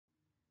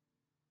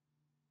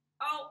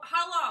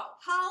Hello.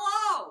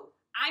 Hello.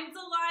 I'm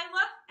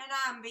Delilah. And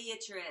I'm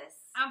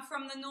Beatrice. I'm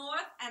from the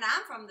north. And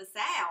I'm from the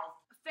south.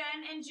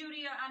 Fen and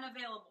Judy are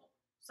unavailable.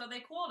 So they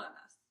called on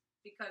us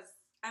because...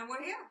 And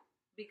we're here.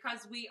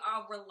 Because we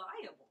are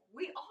reliable.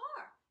 We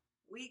are.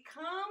 We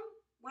come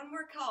when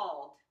we're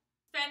called.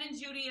 Fen and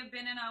Judy have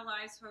been in our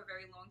lives for a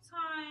very long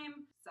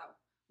time. So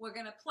we're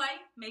going to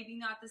play. Maybe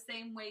not the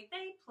same way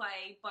they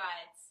play, but,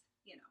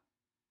 you know,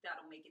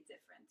 that'll make it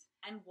different.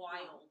 And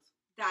wild.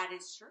 That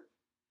is true.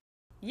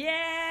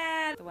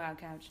 Yeah! The Wild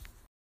Couch.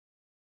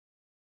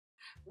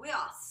 We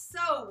are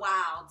so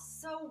wild,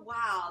 so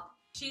wild.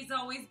 She's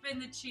always been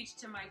the Cheech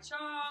to my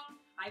Chong.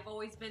 I've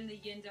always been the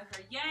yin to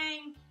her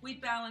yang. We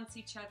balance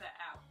each other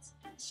out.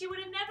 She would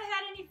have never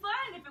had any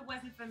fun if it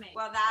wasn't for me.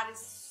 Well, that is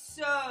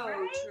so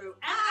true.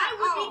 And I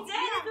would be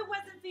dead if it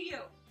wasn't for you.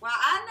 Well,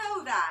 I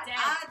know that. Dead.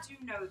 I do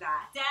know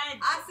that. Dead.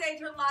 I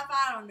saved her life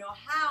I don't know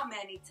how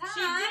many times.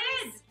 She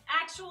did.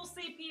 Actual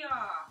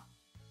CPR.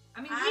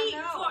 I mean, we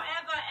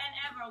forever and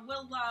ever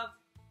will love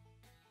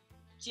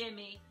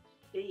Jimmy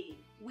B.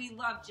 We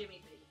love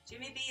Jimmy B.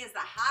 Jimmy B is the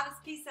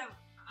hottest piece of...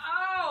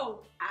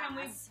 Oh! Can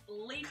we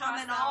leave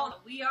coming on?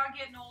 We are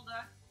getting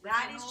older.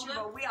 That is true,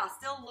 but we are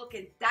still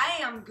looking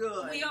damn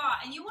good. We are,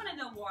 and you want to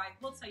know why?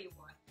 We'll tell you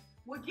why.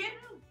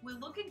 We're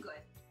looking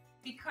good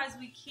because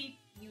we keep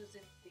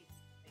using these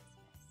face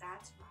masks.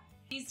 That's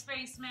right. These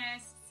face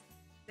masks,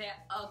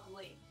 they're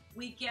ugly.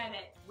 We get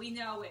it. We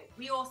know it.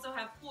 We also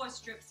have pore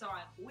strips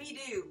on. We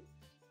do.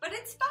 But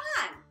it's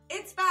fine.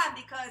 It's fine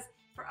because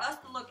for us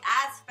to look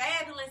as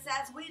fabulous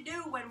as we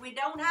do when we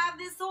don't have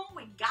this on,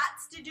 we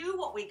gots to do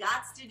what we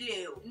gots to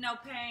do. No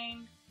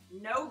pain.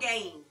 No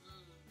gain.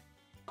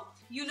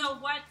 You know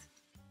what?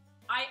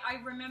 I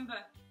remember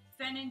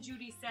Fen and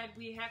Judy said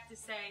we have to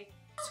say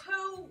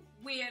 2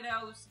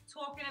 weirdos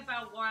talking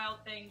about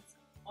wild things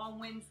on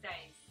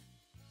Wednesdays.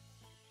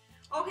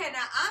 Okay,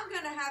 now I'm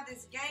going to have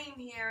this game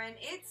here, and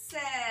it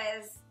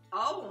says,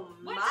 oh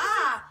What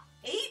my,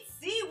 eat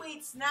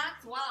seaweed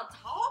snacks while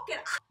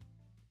talking.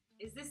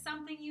 Is this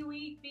something you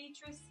eat,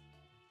 Beatrice?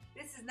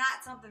 This is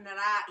not something that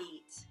I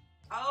eat.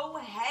 Oh,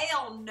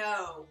 hell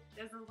no.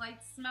 There's a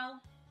light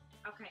smell.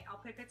 Okay, I'll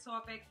pick a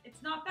topic.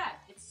 It's not bad.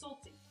 It's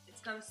salty.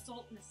 It's got a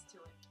saltness to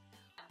it.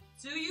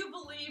 Do you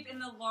believe in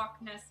the Loch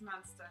Ness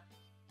Monster?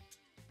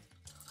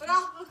 I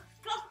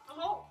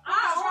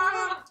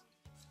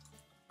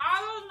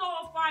don't know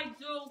if I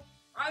do.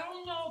 I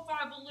don't know if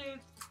I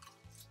believe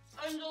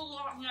in the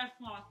Loch Ness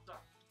Monster.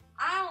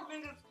 I don't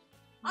think it's...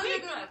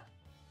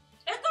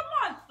 It's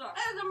a monster.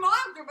 It's a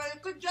monster, but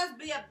it could just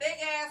be a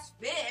big-ass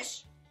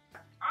fish.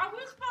 Are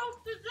we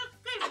supposed to just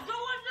keep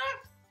doing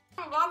this?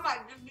 I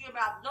might just be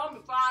about done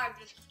before I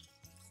just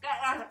get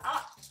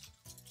up.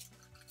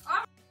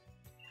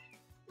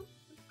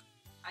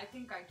 I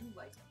think I do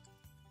like them.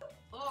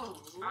 Oh,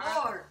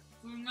 Lord.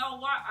 You know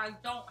what? I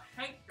don't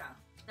hate them.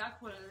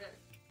 That's what it is.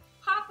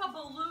 Pop a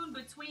balloon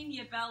between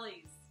your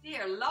bellies.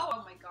 Dear Lord.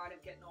 Oh my God, I'm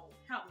getting old.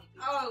 Help me,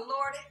 Beatrice. Oh,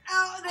 Lord.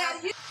 Oh,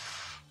 there you...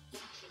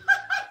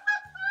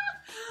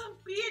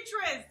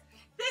 Beatrice,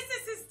 this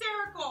is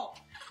hysterical.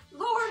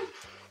 Lord,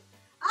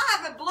 I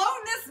haven't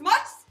blown this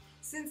much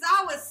since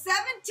I was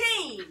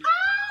 17.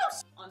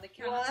 On the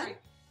count of 3.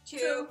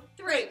 2,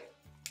 3.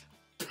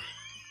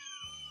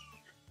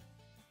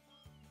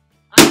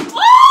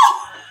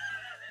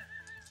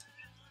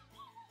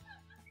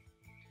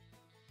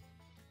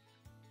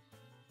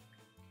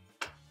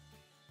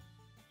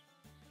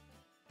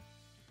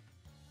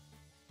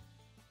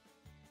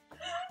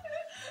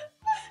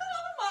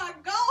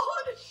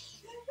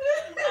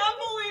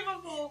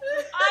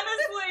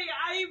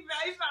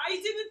 I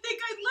didn't think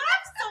I'd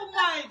laugh so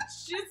much.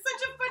 It's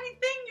such a funny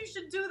thing. You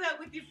should do that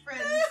with your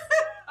friends.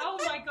 Oh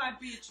my God,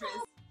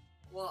 Beatrice.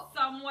 What?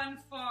 Someone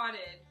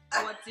farted.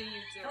 What do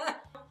you do?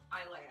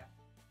 I laugh.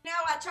 You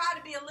know, I try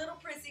to be a little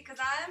prissy because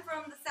I am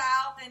from the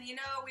South, and you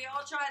know, we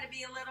all try to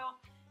be a little,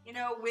 you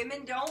know,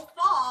 women don't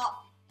fart.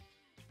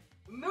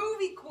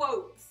 Movie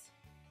quotes.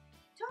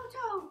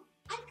 Toto,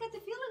 I've got the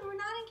feeling we're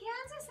not in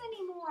Kansas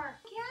anymore.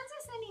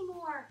 Kansas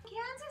anymore.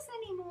 Kansas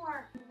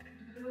anymore.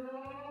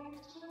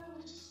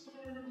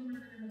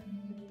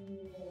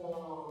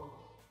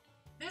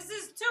 This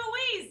is too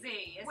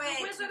easy. It's Way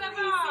the Wizard too of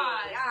easy.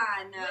 Oz.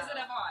 I know. Wizard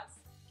of Oz.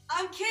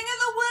 I'm king of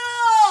the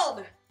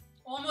world.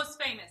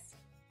 Almost famous.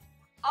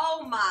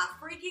 Oh my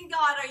freaking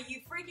God, are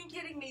you freaking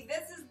kidding me?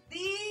 This is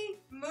the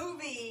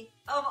movie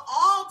of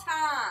all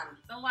time.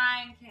 The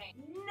Lion King.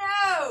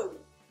 No.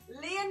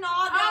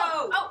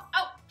 Leonardo.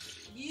 Oh.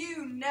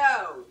 You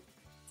know.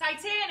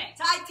 Titanic.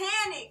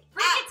 Titanic.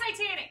 Freaking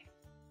Titanic.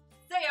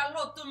 Say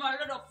hello to my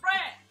little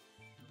friend.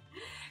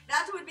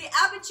 That would be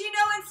Al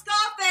Pacino and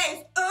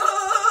Scarface.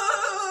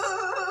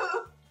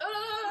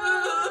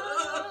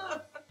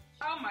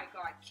 Oh my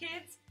God.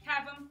 Kids,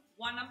 have them,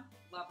 want them,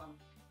 love them.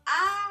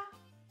 I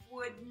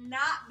would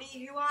not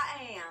be who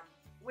I am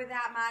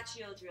without my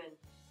children.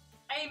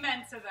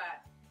 Amen to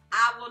that.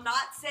 I will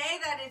not say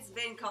that it's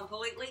been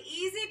completely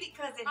easy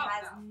because it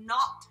has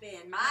not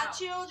been. My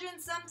children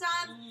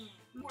sometimes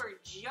were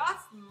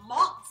just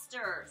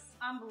monsters.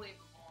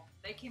 Unbelievable.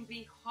 They can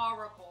be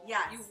horrible.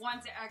 Yes. You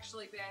want to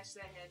actually bash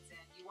their heads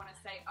in. You want to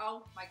say,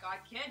 "Oh my God,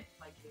 kid,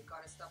 like you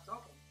gotta stop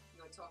talking.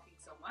 You're talking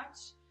so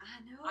much. I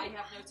know. I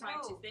have no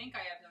time to think.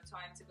 I have no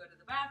time to go to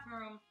the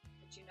bathroom."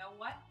 But you know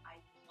what? I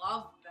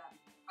love them.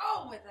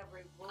 Oh, with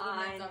every I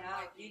movement know. of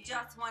my You being.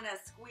 just want to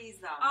squeeze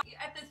them.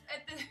 At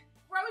the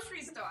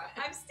grocery store,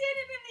 I'm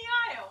standing in the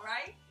aisle,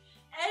 right?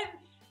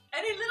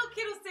 And a little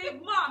kid will say,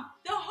 "Mom,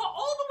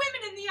 all the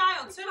women in the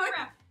aisle turn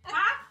around."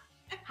 Huh?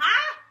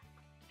 Huh?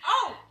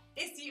 Oh,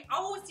 it's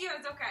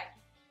yours. Okay.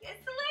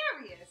 It's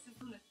hilarious.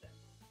 Listen,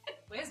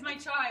 where's my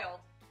child?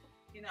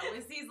 You know,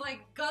 is he's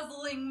like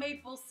guzzling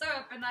maple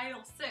syrup in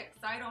aisle 6?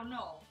 I don't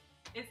know.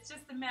 It's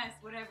just a mess,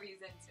 whatever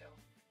he's into.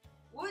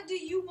 What do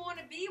you want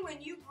to be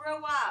when you grow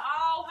up?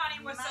 Oh,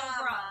 honey, we're so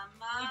grown.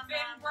 Mama, We've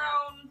been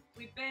grown.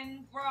 We've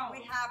been grown.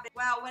 We have been.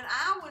 Well, when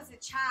I was a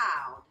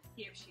child,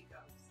 Here she goes.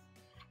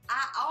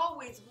 I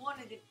always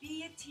wanted to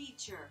be a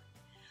teacher.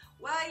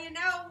 Well, you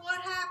know what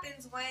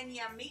happens when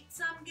you meet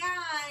some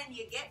guy and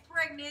you get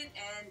pregnant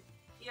and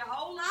your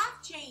whole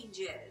life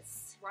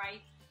changes.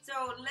 Right?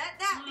 So let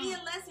that be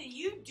a lesson.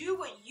 You do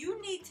what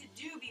you need to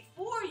do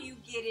before you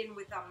get in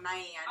with a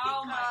man.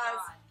 Oh my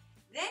Because God.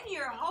 then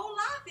your whole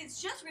life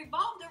is just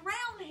revolved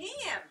around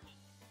him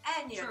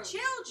and your True.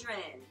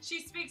 children.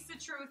 She speaks the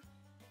truth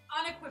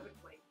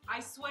unequivocally. I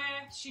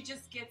swear she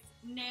just gets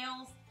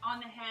nails on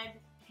the head,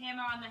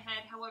 hammer on the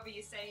head, however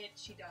you say it,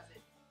 she does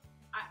it.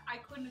 I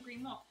couldn't agree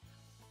more.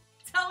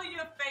 Tell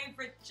your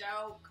favorite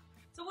joke.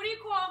 So what do you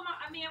call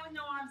a man with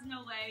no arms and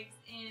no legs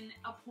in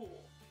a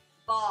pool?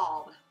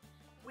 Bob.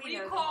 What do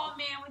you call a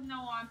man with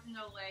no arms and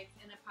no legs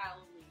in a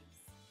pile of leaves?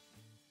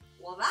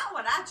 Well, that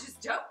one I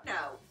just don't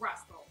know.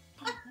 Russell.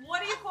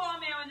 What do you call a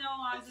man with no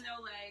arms and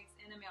no legs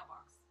in a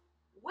mailbox?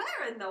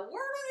 Where in the world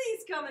are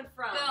these coming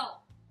from?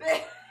 Bill.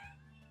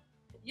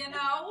 You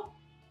know?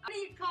 What do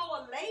you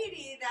call a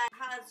lady that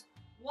has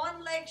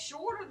one leg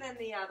shorter than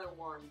the other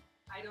one?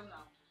 I don't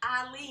know.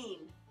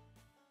 Eileen.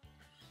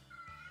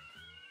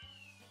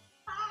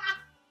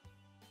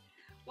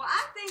 Well,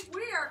 I think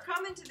we are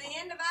coming to the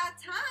end of our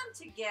time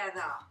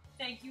together.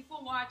 Thank you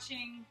for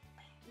watching.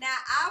 Now,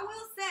 I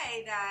will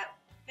say that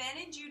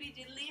Fen and Judy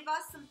did leave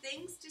us some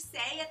things to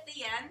say at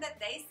the end that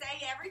they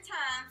say every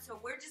time, so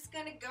we're just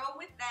going to go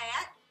with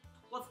that.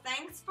 Well,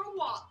 thanks for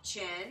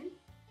watching.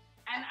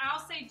 And I'll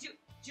say,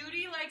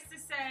 Judy likes to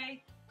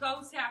say,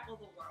 go tackle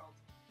the world.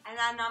 And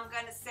then I'm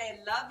going to say,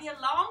 love you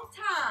long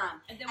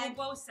time. And then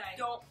we'll both say,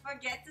 Don't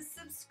forget to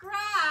subscribe.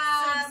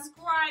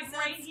 Subscribe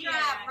right here.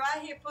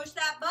 Right here. Push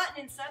that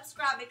button and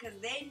subscribe because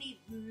they need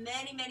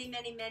many, many,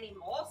 many, many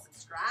more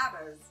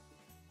subscribers.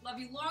 Love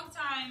you long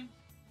time.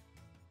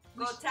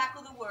 Go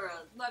tackle the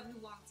world. Love you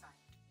long time.